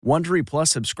Wondery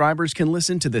Plus subscribers can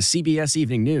listen to the CBS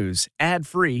Evening News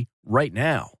ad-free right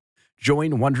now.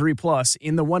 Join Wondery Plus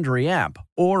in the Wondery app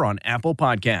or on Apple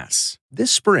Podcasts.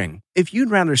 This spring, if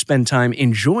you'd rather spend time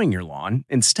enjoying your lawn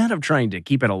instead of trying to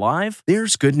keep it alive,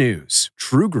 there's good news.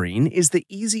 TruGreen is the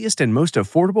easiest and most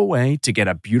affordable way to get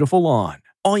a beautiful lawn.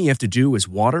 All you have to do is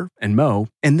water and mow,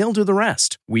 and they'll do the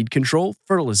rest. Weed control,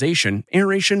 fertilization,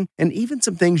 aeration, and even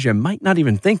some things you might not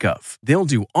even think of. They'll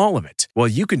do all of it, while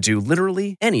you can do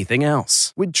literally anything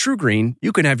else. With TruGreen,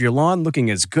 you can have your lawn looking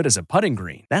as good as a putting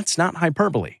green. That's not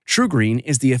hyperbole. TruGreen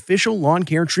is the official lawn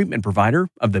care treatment provider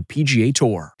of the PGA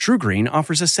Tour. TruGreen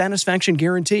offers a satisfaction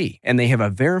guarantee, and they have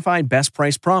a verified best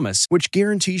price promise, which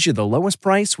guarantees you the lowest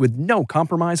price with no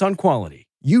compromise on quality.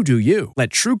 You do you. Let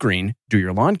TruGreen do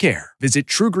your lawn care. Visit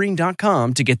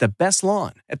TruGreen.com to get the best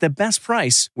lawn at the best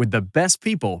price with the best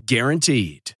people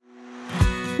guaranteed.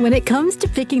 When it comes to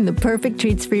picking the perfect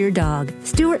treats for your dog,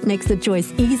 Stewart makes the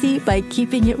choice easy by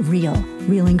keeping it real.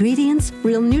 Real ingredients,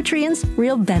 real nutrients,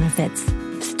 real benefits.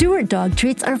 Stewart dog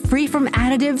treats are free from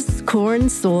additives, corn,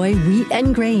 soy, wheat,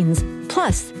 and grains.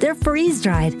 Plus, they're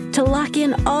freeze-dried to lock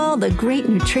in all the great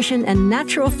nutrition and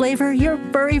natural flavor your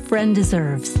furry friend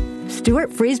deserves.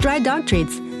 Stewart freeze-dried dog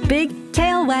treats. Big,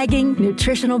 tail-wagging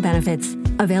nutritional benefits.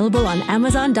 Available on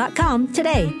Amazon.com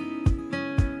today.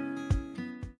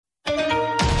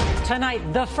 Tonight,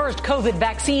 the first COVID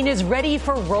vaccine is ready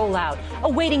for rollout,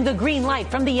 awaiting the green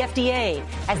light from the FDA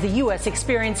as the U.S.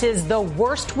 experiences the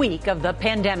worst week of the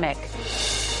pandemic.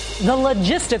 The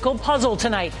logistical puzzle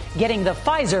tonight, getting the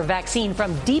Pfizer vaccine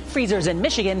from deep freezers in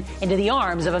Michigan into the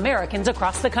arms of Americans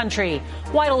across the country.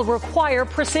 While it'll require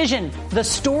precision, the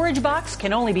storage box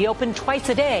can only be opened twice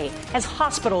a day as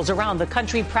hospitals around the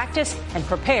country practice and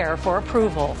prepare for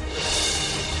approval.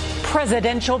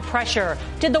 Presidential pressure.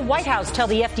 Did the White House tell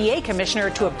the FDA commissioner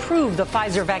to approve the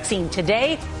Pfizer vaccine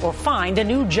today or find a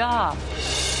new job?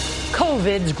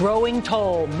 COVID's growing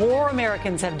toll. More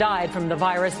Americans have died from the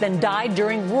virus than died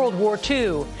during World War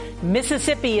II.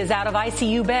 Mississippi is out of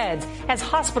ICU beds as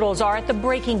hospitals are at the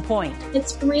breaking point.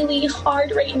 It's really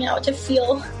hard right now to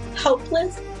feel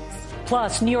helpless.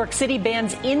 Plus, New York City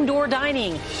bans indoor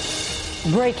dining.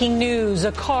 Breaking news,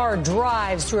 a car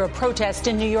drives through a protest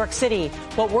in New York City.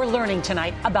 What we're learning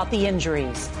tonight about the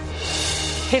injuries.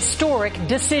 Historic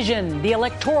decision. The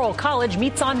Electoral College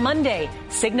meets on Monday,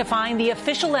 signifying the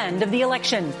official end of the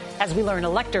election. As we learn,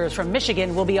 electors from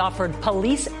Michigan will be offered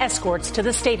police escorts to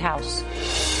the State House.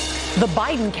 The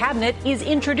Biden cabinet is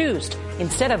introduced.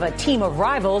 Instead of a team of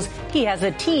rivals, he has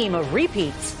a team of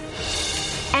repeats.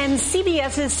 And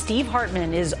CBS's Steve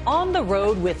Hartman is on the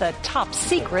road with a top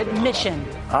secret mission.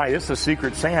 Hi, this is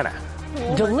Secret Santa.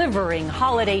 Delivering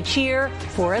holiday cheer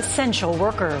for essential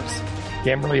workers.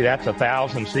 Kimberly, that's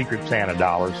 1,000 Secret Santa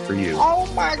dollars for you. Oh,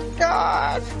 my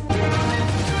God.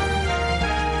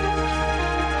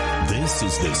 This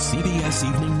is the CBS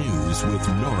Evening News with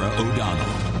Norah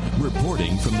O'Donnell,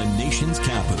 reporting from the nation's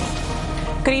capital.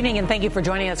 Good evening, and thank you for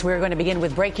joining us. We're going to begin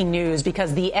with breaking news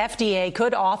because the FDA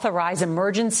could authorize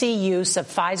emergency use of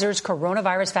Pfizer's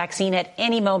coronavirus vaccine at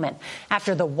any moment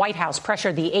after the White House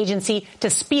pressured the agency to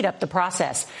speed up the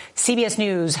process. CBS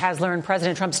News has learned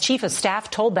President Trump's chief of staff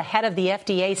told the head of the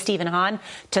FDA, Stephen Hahn,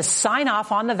 to sign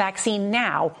off on the vaccine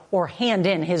now or hand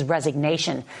in his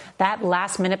resignation. That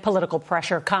last-minute political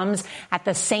pressure comes at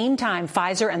the same time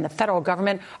Pfizer and the federal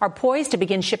government are poised to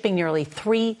begin shipping nearly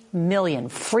 3 million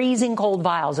freezing cold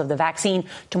vials of the vaccine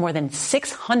to more than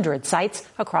 600 sites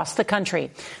across the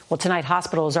country. Well, tonight,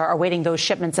 hospitals are awaiting those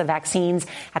shipments of vaccines.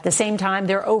 At the same time,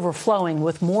 they're overflowing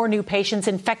with more new patients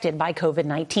infected by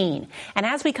COVID-19. And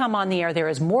as we come on the air, there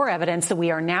is more evidence that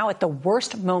we are now at the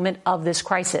worst moment of this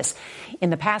crisis. In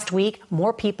the past week,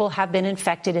 more people have been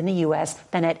infected in the U.S.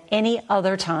 than at any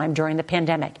other time during the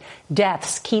pandemic.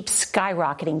 Deaths keep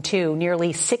skyrocketing, too.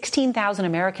 Nearly 16,000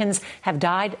 Americans have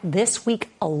died this week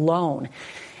alone.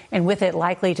 And with it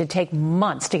likely to take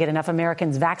months to get enough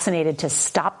Americans vaccinated to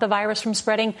stop the virus from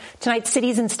spreading, tonight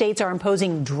cities and states are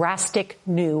imposing drastic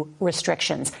new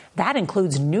restrictions. That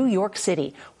includes New York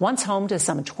City, once home to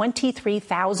some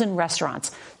 23,000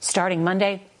 restaurants. Starting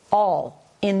Monday, all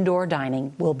indoor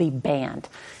dining will be banned.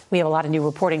 We have a lot of new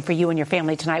reporting for you and your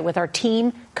family tonight with our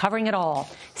team covering it all.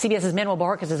 CBS's Manuel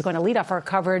Bojorquez is going to lead off our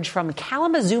coverage from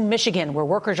Kalamazoo, Michigan, where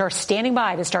workers are standing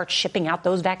by to start shipping out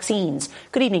those vaccines.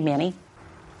 Good evening, Manny.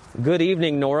 Good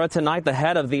evening, Nora. Tonight, the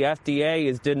head of the FDA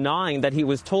is denying that he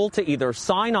was told to either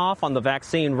sign off on the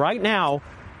vaccine right now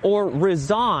or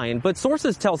resign. But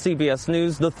sources tell CBS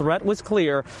News the threat was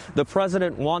clear. The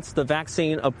president wants the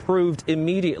vaccine approved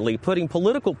immediately, putting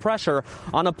political pressure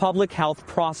on a public health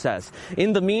process.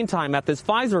 In the meantime, at this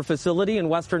Pfizer facility in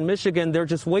western Michigan, they're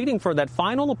just waiting for that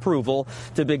final approval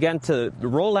to begin to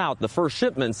roll out the first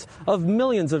shipments of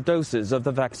millions of doses of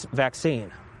the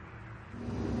vaccine.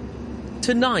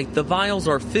 Tonight, the vials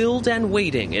are filled and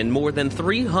waiting in more than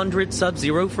 300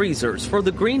 sub-zero freezers for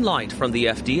the green light from the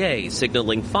FDA,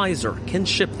 signaling Pfizer can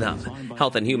ship them.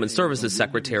 Health and Human Services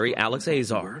Secretary Alex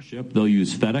Azar. They'll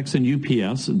use FedEx and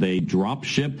UPS. They drop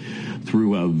ship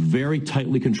through a very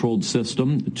tightly controlled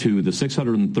system to the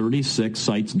 636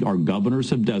 sites our governors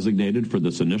have designated for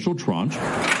this initial tranche.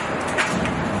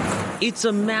 It's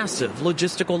a massive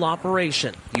logistical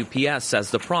operation. UPS says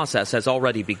the process has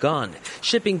already begun,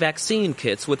 shipping vaccine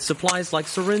kits with supplies like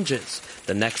syringes.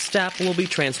 The next step will be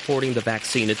transporting the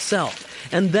vaccine itself,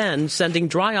 and then sending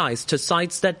dry ice to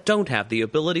sites that don't have the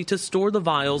ability to store the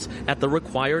vials at the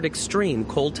required extreme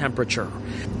cold temperature.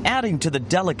 Adding to the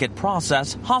delicate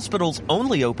process, hospitals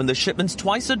only open the shipments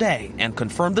twice a day and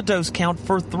confirm the dose count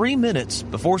for 3 minutes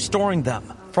before storing them.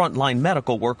 Frontline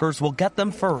medical workers will get them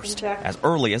first, as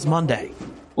early as Monday.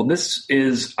 Well, this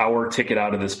is our ticket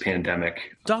out of this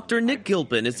pandemic. Dr. Nick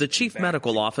Gilpin is the chief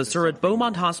medical officer at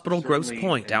Beaumont Hospital Grosse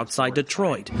Pointe outside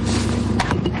Detroit,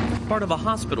 part of a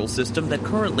hospital system that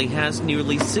currently has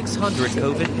nearly 600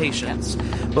 COVID patients.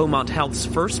 Beaumont Health's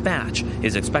first batch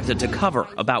is expected to cover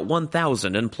about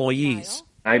 1,000 employees.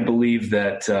 I believe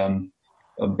that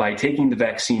by taking the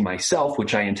vaccine myself,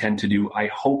 which I intend to do, I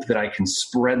hope that I can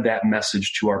spread that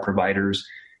message to our providers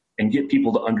and get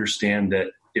people to understand that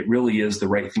it really is the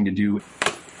right thing to do.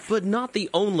 But not the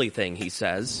only thing, he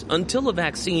says. Until a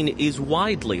vaccine is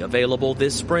widely available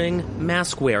this spring,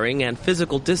 mask wearing and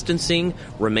physical distancing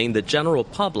remain the general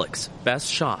public's best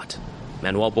shot.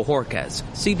 Manuel Bojorquez,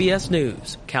 CBS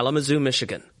News, Kalamazoo,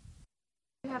 Michigan.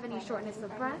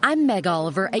 I'm Meg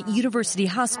Oliver at University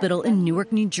Hospital in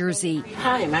Newark, New Jersey.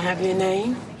 Hi, may I have your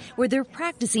name? Where they're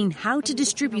practicing how to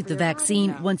distribute the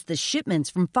vaccine once the shipments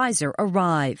from Pfizer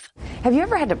arrive. Have you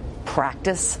ever had to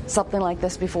practice something like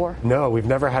this before? No, we've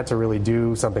never had to really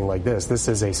do something like this. This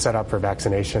is a setup for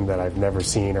vaccination that I've never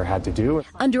seen or had to do.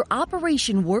 Under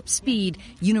Operation Warp Speed,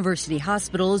 University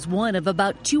Hospital is one of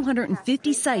about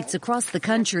 250 sites across the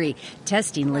country,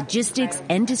 testing logistics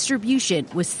and distribution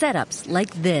with setups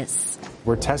like this.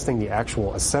 We're testing the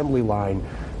actual assembly line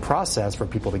process for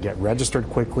people to get registered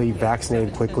quickly,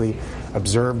 vaccinated quickly,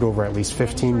 observed over at least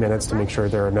 15 minutes to make sure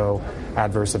there are no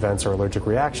adverse events or allergic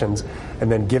reactions,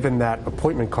 and then given that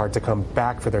appointment card to come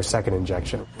back for their second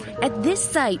injection. At this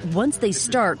site, once they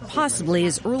start, possibly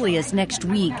as early as next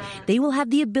week, they will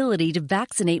have the ability to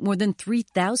vaccinate more than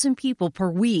 3,000 people per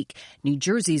week. New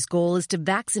Jersey's goal is to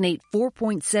vaccinate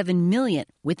 4.7 million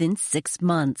within 6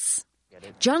 months.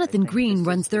 Jonathan Green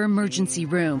runs their emergency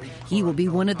room. He will be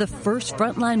one of the first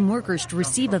frontline workers to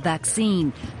receive a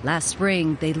vaccine. Last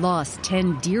spring, they lost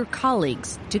 10 dear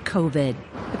colleagues to COVID.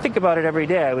 I think about it every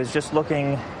day. I was just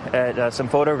looking at some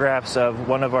photographs of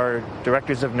one of our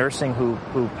directors of nursing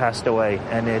who passed away.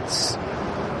 And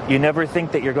you never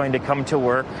think that you're going to come to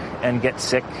work and get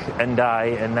sick and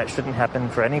die, and that shouldn't happen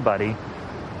for anybody.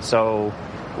 So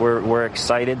we're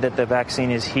excited that the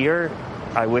vaccine is here.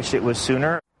 I wish it was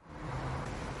sooner.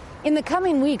 In the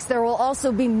coming weeks, there will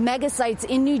also be mega sites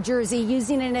in New Jersey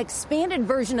using an expanded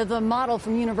version of the model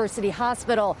from University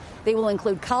Hospital. They will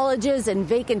include colleges and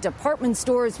vacant department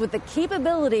stores with the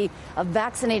capability of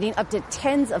vaccinating up to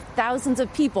tens of thousands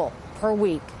of people per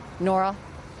week. Nora?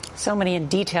 So many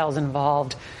details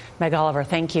involved. Meg Oliver,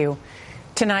 thank you.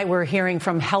 Tonight, we're hearing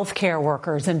from healthcare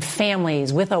workers and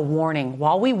families with a warning.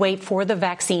 While we wait for the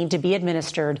vaccine to be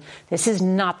administered, this is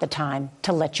not the time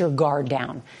to let your guard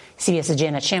down. CBS's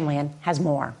Janet Shamlian has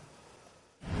more.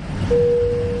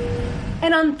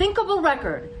 An unthinkable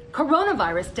record.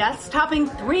 Coronavirus deaths topping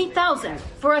 3,000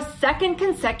 for a second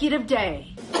consecutive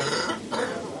day.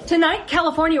 Tonight,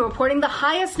 California reporting the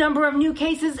highest number of new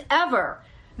cases ever.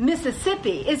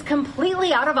 Mississippi is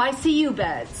completely out of ICU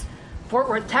beds. Fort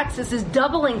Worth, Texas is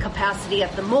doubling capacity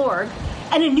at the morgue.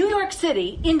 And in New York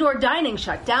City, indoor dining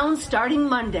shut down starting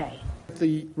Monday.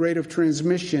 The rate of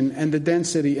transmission and the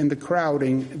density and the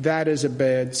crowding, that is a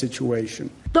bad situation.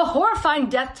 The horrifying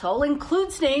death toll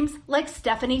includes names like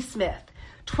Stephanie Smith,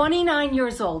 29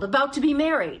 years old, about to be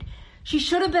married. She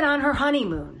should have been on her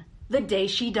honeymoon the day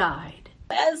she died.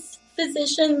 As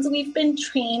physicians, we've been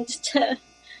trained to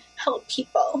help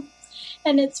people.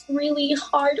 And it's really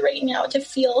hard right now to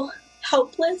feel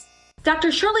helpless.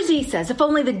 Dr. Shirley Z says if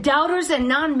only the doubters and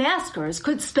non-maskers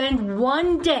could spend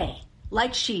one day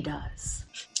like she does.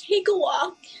 Take a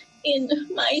walk in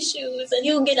my shoes and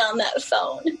you get on that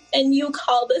phone and you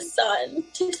call the son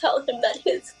to tell him that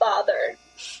his father,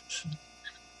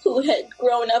 who had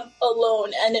grown up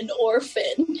alone and an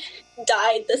orphan,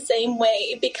 died the same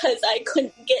way because I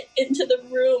couldn't get into the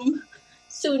room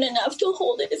soon enough to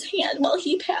hold his hand while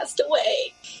he passed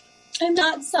away. I'm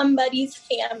not somebody's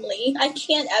family. I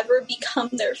can't ever become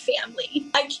their family.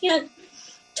 I can't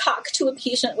talk to a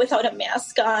patient without a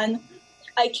mask on.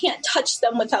 I can't touch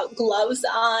them without gloves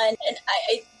on. And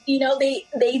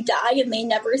they die and they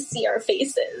never see our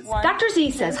faces. Dr.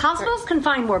 Z says hospitals can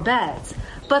find more beds,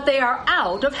 but they are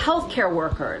out of healthcare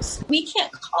workers. We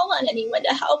can't call on anyone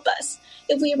to help us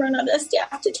if we run out of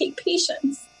staff to take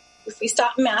patients. If we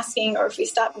stop masking or if we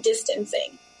stop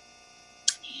distancing,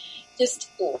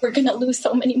 we're going to lose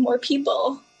so many more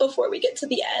people before we get to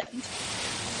the end.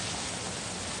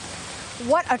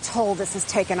 What a toll this has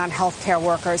taken on healthcare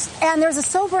workers. And there's a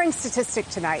sobering statistic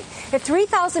tonight. If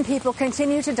 3,000 people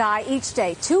continue to die each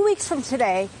day, 2 weeks from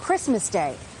today, Christmas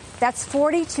Day, that's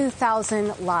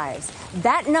 42,000 lives.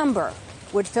 That number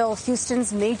would fill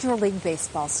Houston's Major League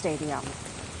Baseball stadium.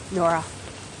 Nora.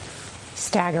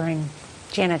 Staggering.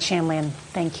 Janet Shamlian,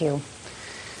 thank you.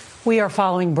 We are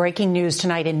following breaking news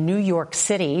tonight in New York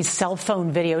City. Cell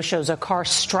phone video shows a car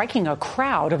striking a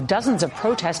crowd of dozens of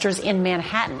protesters in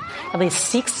Manhattan. At least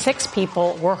six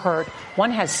people were hurt. One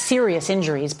has serious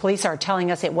injuries. Police are telling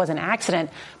us it was an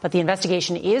accident, but the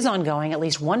investigation is ongoing. At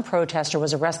least one protester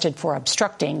was arrested for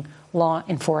obstructing law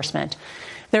enforcement.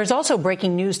 There's also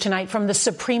breaking news tonight from the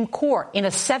Supreme Court. In a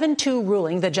 7-2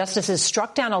 ruling, the justices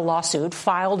struck down a lawsuit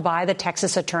filed by the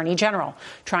Texas Attorney General,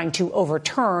 trying to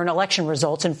overturn election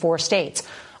results in 4 states,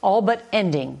 all but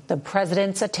ending the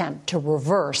president's attempt to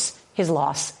reverse his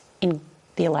loss in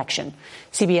the election.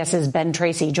 CBS's Ben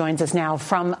Tracy joins us now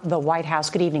from the White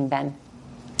House. Good evening, Ben.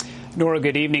 Nora,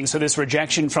 good evening. So this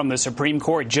rejection from the Supreme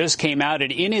Court just came out, and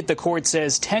in it the court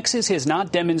says Texas has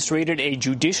not demonstrated a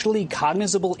judicially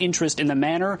cognizable interest in the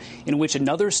manner in which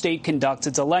another state conducts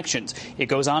its elections. It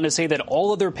goes on to say that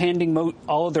all other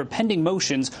pending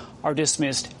motions are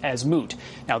dismissed as moot.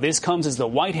 Now, this comes as the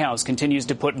White House continues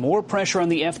to put more pressure on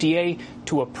the FDA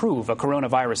to approve a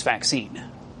coronavirus vaccine.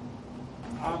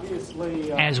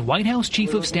 As White House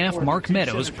Chief of Staff Mark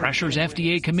Meadows pressures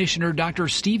FDA Commissioner Dr.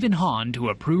 Stephen Hahn to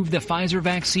approve the Pfizer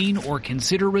vaccine or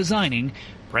consider resigning,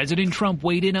 President Trump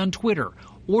weighed in on Twitter,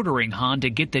 ordering Hahn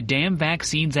to get the damn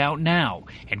vaccines out now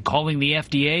and calling the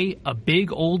FDA a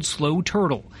big old slow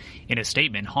turtle. In a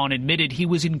statement, Hahn admitted he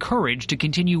was encouraged to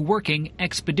continue working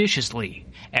expeditiously.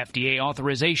 FDA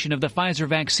authorization of the Pfizer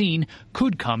vaccine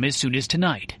could come as soon as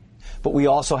tonight. But we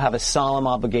also have a solemn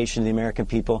obligation to the American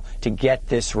people to get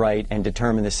this right and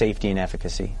determine the safety and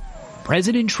efficacy.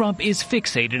 President Trump is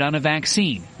fixated on a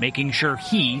vaccine, making sure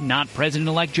he, not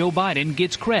President-elect Joe Biden,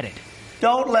 gets credit.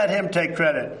 Don't let him take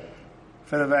credit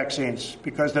for the vaccines,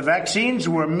 because the vaccines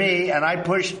were me, and I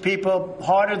pushed people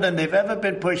harder than they've ever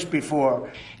been pushed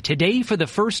before. Today, for the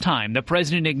first time, the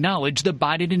president acknowledged the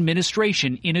Biden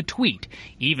administration in a tweet,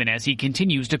 even as he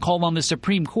continues to call on the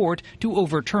Supreme Court to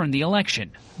overturn the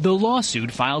election. The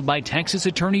lawsuit filed by Texas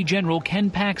Attorney General Ken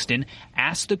Paxton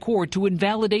asked the court to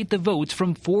invalidate the votes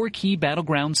from 4 key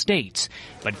battleground states.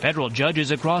 But federal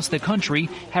judges across the country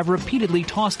have repeatedly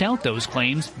tossed out those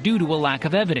claims due to a lack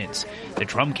of evidence. The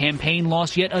Trump campaign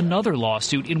lost yet another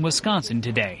lawsuit in Wisconsin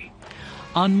today.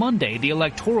 On Monday, the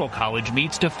Electoral College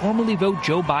meets to formally vote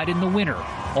Joe Biden the winner,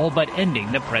 all but ending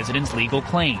the president's legal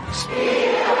claims.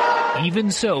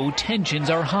 Even so, tensions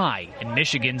are high, and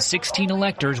Michigan's 16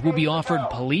 electors will be offered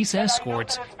police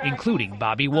escorts, including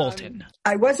Bobby Walton.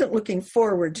 I wasn't looking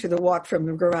forward to the walk from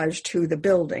the garage to the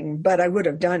building, but I would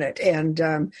have done it, and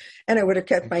I would have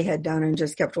kept my head down and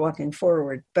just kept walking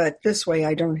forward. But this way,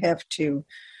 I don't have to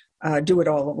do it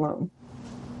all alone.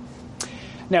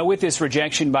 Now, with this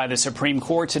rejection by the Supreme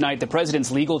Court tonight, the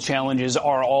president's legal challenges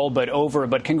are all but over.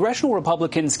 But congressional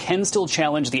Republicans can still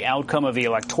challenge the outcome of the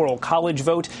Electoral College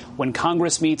vote when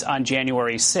Congress meets on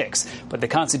January 6th. But the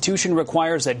Constitution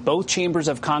requires that both chambers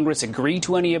of Congress agree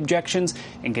to any objections.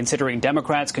 And considering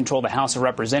Democrats control the House of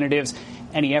Representatives,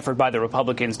 any effort by the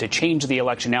Republicans to change the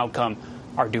election outcome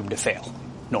are doomed to fail.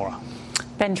 Nora.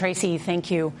 Ben Tracy, thank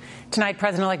you. Tonight,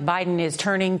 President-elect Biden is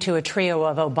turning to a trio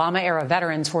of Obama-era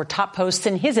veterans for top posts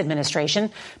in his administration.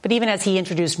 But even as he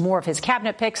introduced more of his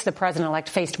cabinet picks, the president-elect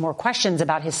faced more questions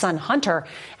about his son Hunter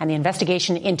and the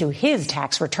investigation into his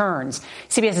tax returns.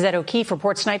 CBS's Ed O'Keefe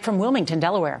reports tonight from Wilmington,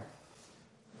 Delaware.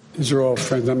 These are all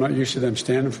friends. I'm not used to them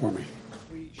standing for me.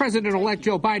 President-elect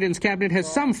Joe Biden's cabinet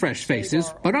has some fresh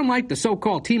faces, but unlike the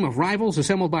so-called team of rivals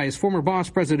assembled by his former boss,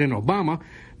 President Obama,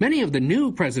 many of the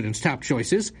new president's top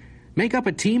choices make up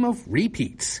a team of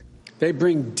repeats. They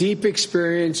bring deep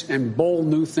experience and bold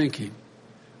new thinking.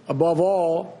 Above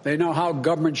all, they know how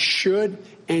government should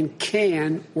and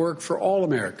can work for all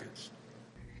Americans.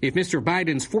 If Mr.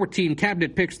 Biden's 14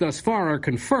 cabinet picks thus far are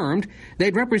confirmed,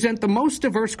 they'd represent the most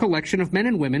diverse collection of men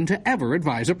and women to ever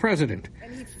advise a president.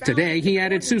 Today, he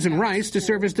added Susan Rice to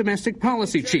serve as domestic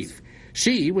policy chief.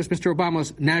 She was Mr.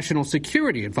 Obama's national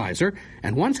security advisor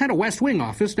and once had a West Wing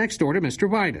office next door to Mr.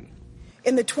 Biden.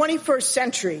 In the 21st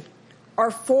century, our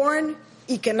foreign,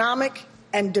 economic,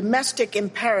 and domestic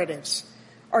imperatives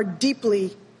are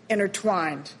deeply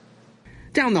intertwined.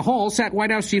 Down the hall sat White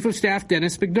House Chief of Staff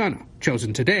Dennis McDonough,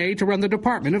 chosen today to run the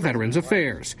Department of Veterans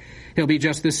Affairs. He'll be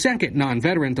just the second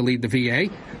non-veteran to lead the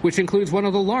VA, which includes one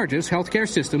of the largest healthcare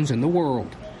systems in the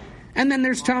world. And then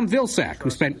there's Tom Vilsack, who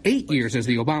spent 8 years as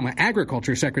the Obama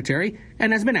Agriculture Secretary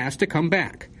and has been asked to come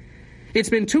back. It's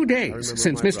been 2 days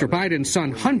since Mr. Biden's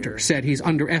son Hunter said he's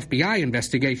under FBI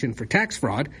investigation for tax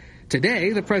fraud.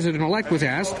 Today, the president-elect was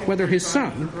asked whether his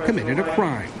son committed a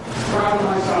crime.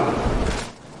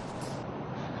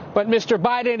 But Mr.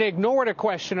 Biden ignored a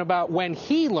question about when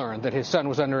he learned that his son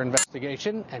was under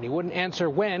investigation, and he wouldn't answer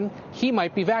when he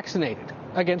might be vaccinated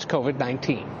against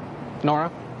COVID-19.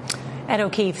 Nora? Ed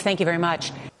O'Keefe, thank you very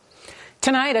much.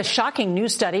 Tonight, a shocking new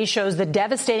study shows the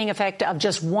devastating effect of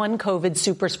just one COVID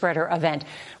superspreader event.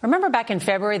 Remember back in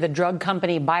February, the drug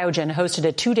company Biogen hosted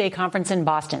a 2-day conference in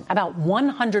Boston. About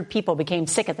 100 people became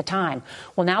sick at the time.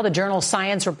 Well, now the journal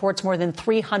Science reports more than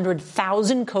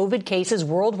 300,000 COVID cases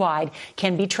worldwide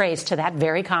can be traced to that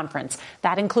very conference.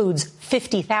 That includes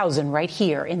 50,000 right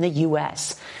here in the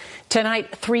U.S.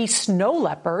 Tonight, 3 snow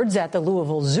leopards at the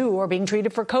Louisville Zoo are being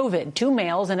treated for COVID. 2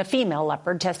 males and a female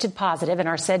leopard tested positive and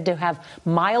are said to have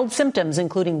mild symptoms,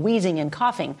 including wheezing and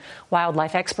coughing.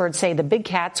 Wildlife experts say the big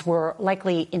cats were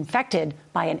likely infected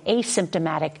by an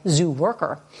asymptomatic zoo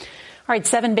worker. All right,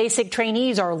 7 basic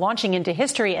trainees are launching into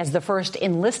history as the first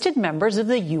enlisted members of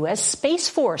the U.S. Space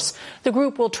Force. The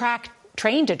group will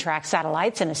trained to track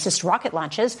satellites and assist rocket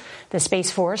launches. The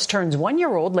Space Force turns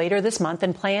 1-year-old later this month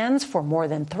and plans for more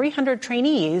than 300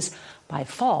 trainees by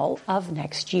fall of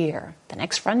next year. The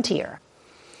next frontier.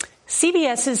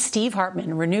 CBS's Steve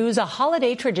Hartman renews a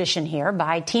holiday tradition here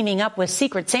by teaming up with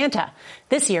Secret Santa.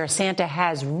 This year, Santa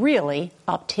has really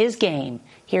upped his game.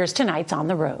 Here's tonight's On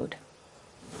the Road.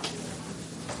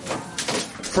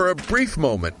 For a brief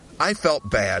moment, I felt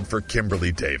bad for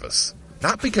Kimberly Davis.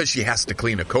 Not because she has to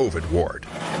clean a COVID ward.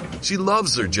 She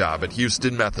loves her job at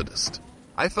Houston Methodist.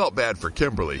 I felt bad for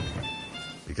Kimberly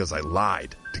because I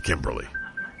lied to Kimberly.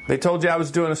 They told you I was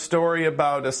doing a story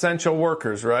about essential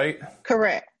workers, right?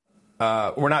 Correct.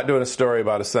 We're not doing a story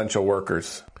about essential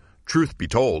workers. Truth be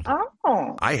told,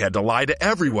 I had to lie to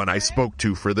everyone I spoke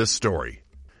to for this story.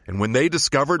 And when they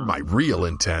discovered my real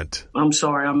intent... I'm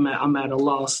sorry, I'm at a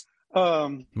loss.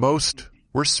 Most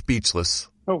were speechless.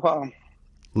 Oh, wow.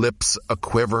 Lips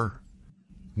a-quiver,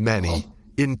 many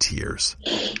in tears.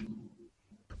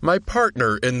 My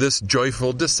partner in this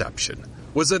joyful deception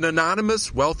was an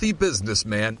anonymous, wealthy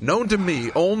businessman known to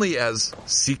me only as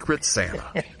Secret Santa.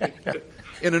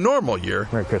 In a normal year,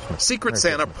 Secret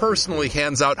Santa personally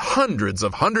hands out hundreds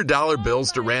of $100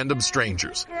 bills to random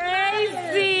strangers.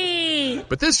 Crazy!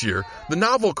 But this year, the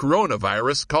novel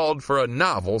coronavirus called for a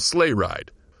novel sleigh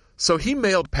ride. So he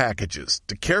mailed packages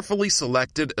to carefully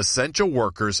selected essential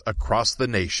workers across the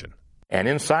nation. And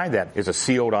inside that is a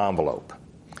sealed envelope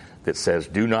that says,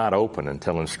 "Do not open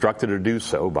until instructed to do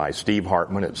so by Steve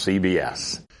Hartman at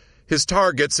CBS." His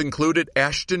targets included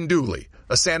Ashton Dooley,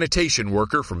 a sanitation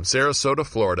worker from Sarasota,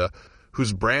 Florida,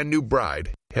 whose brand new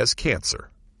bride has cancer.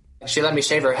 She let me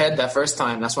shave her head that first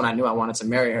time. That's when I knew I wanted to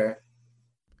marry her.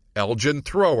 Elgin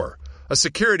Thrower, a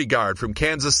security guard from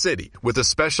Kansas City with a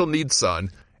special needs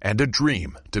son and a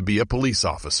dream to be a police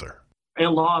officer.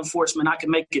 In law enforcement, I can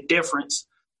make a difference.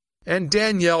 And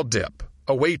Danielle Dipp,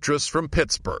 a waitress from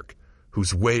Pittsburgh,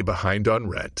 who's way behind on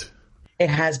rent.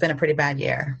 It has been a pretty bad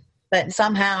year, but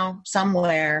somehow,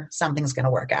 somewhere, something's going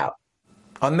to work out.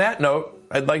 On that note,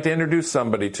 I'd like to introduce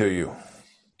somebody to you.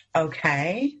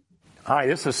 Okay. Hi,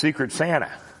 this is Secret Santa.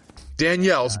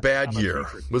 Danielle's bad year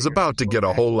was about to get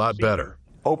a whole lot better.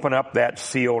 Open up that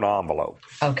sealed envelope.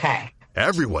 Okay.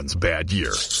 Everyone's bad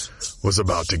year was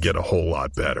about to get a whole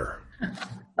lot better.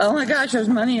 Oh my gosh, there's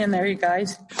money in there, you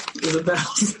guys. In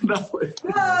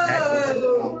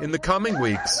the coming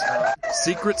weeks,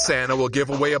 Secret Santa will give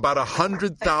away about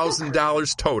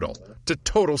 $100,000 total to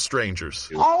total strangers.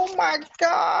 Oh my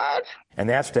God. And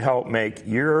that's to help make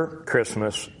your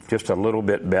Christmas just a little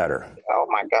bit better. Oh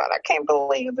my God, I can't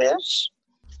believe this.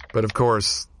 But of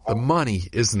course, the money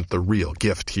isn't the real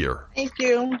gift here. Thank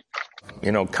you.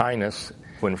 You know, kindness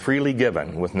when freely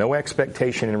given with no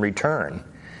expectation in return,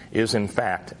 is in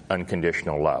fact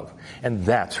unconditional love. And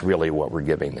that's really what we're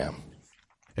giving them.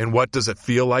 And what does it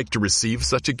feel like to receive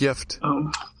such a gift?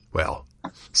 Well,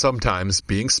 sometimes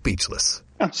being speechless.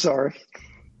 I'm sorry.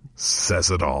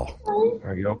 Says it all.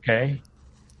 Are you okay?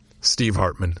 Steve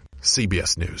Hartman,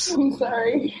 CBS News. I'm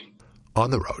sorry. On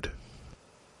the road.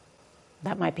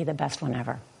 That might be the best one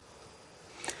ever.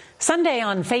 Sunday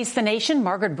on Face the Nation,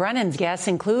 Margaret Brennan's guests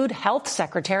include Health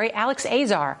Secretary Alex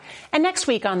Azar. And next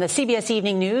week on the CBS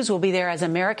Evening News, we'll be there as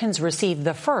Americans receive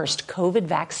the first COVID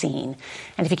vaccine.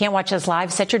 And if you can't watch us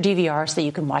live, set your DVR so that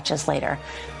you can watch us later.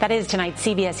 That is tonight's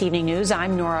CBS Evening News.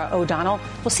 I'm Norah O'Donnell.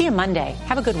 We'll see you Monday.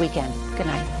 Have a good weekend. Good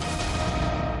night.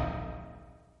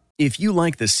 If you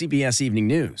like the CBS Evening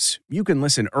News, you can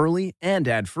listen early and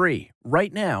ad-free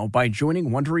right now by joining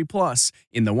Wondery Plus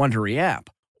in the Wondery app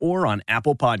or on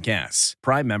Apple Podcasts.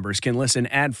 Prime members can listen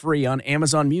ad-free on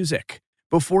Amazon Music.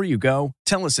 Before you go,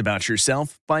 tell us about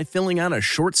yourself by filling out a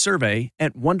short survey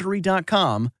at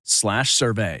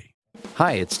Wondery.com/survey.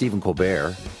 Hi, it's Stephen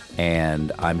Colbert,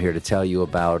 and I'm here to tell you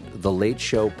about The Late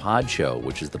Show Pod Show,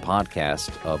 which is the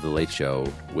podcast of The Late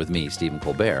Show with me, Stephen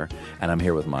Colbert, and I'm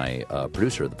here with my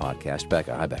producer of the podcast,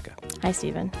 Becca. Hi, Becca. Hi,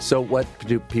 Stephen. So what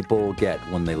do people get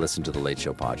when they listen to The Late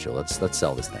Show Pod Show? Let's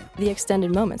sell this thing. The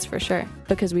extended moments, for sure,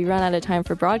 because we run out of time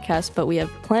for broadcast, but we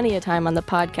have plenty of time on the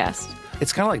podcast.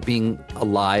 It's kind of like being a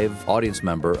live audience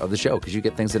member of the show because you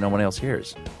get things that no one else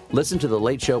hears. Listen to The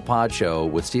Late Show Pod Show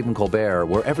with Stephen Colbert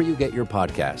wherever you get your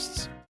podcasts.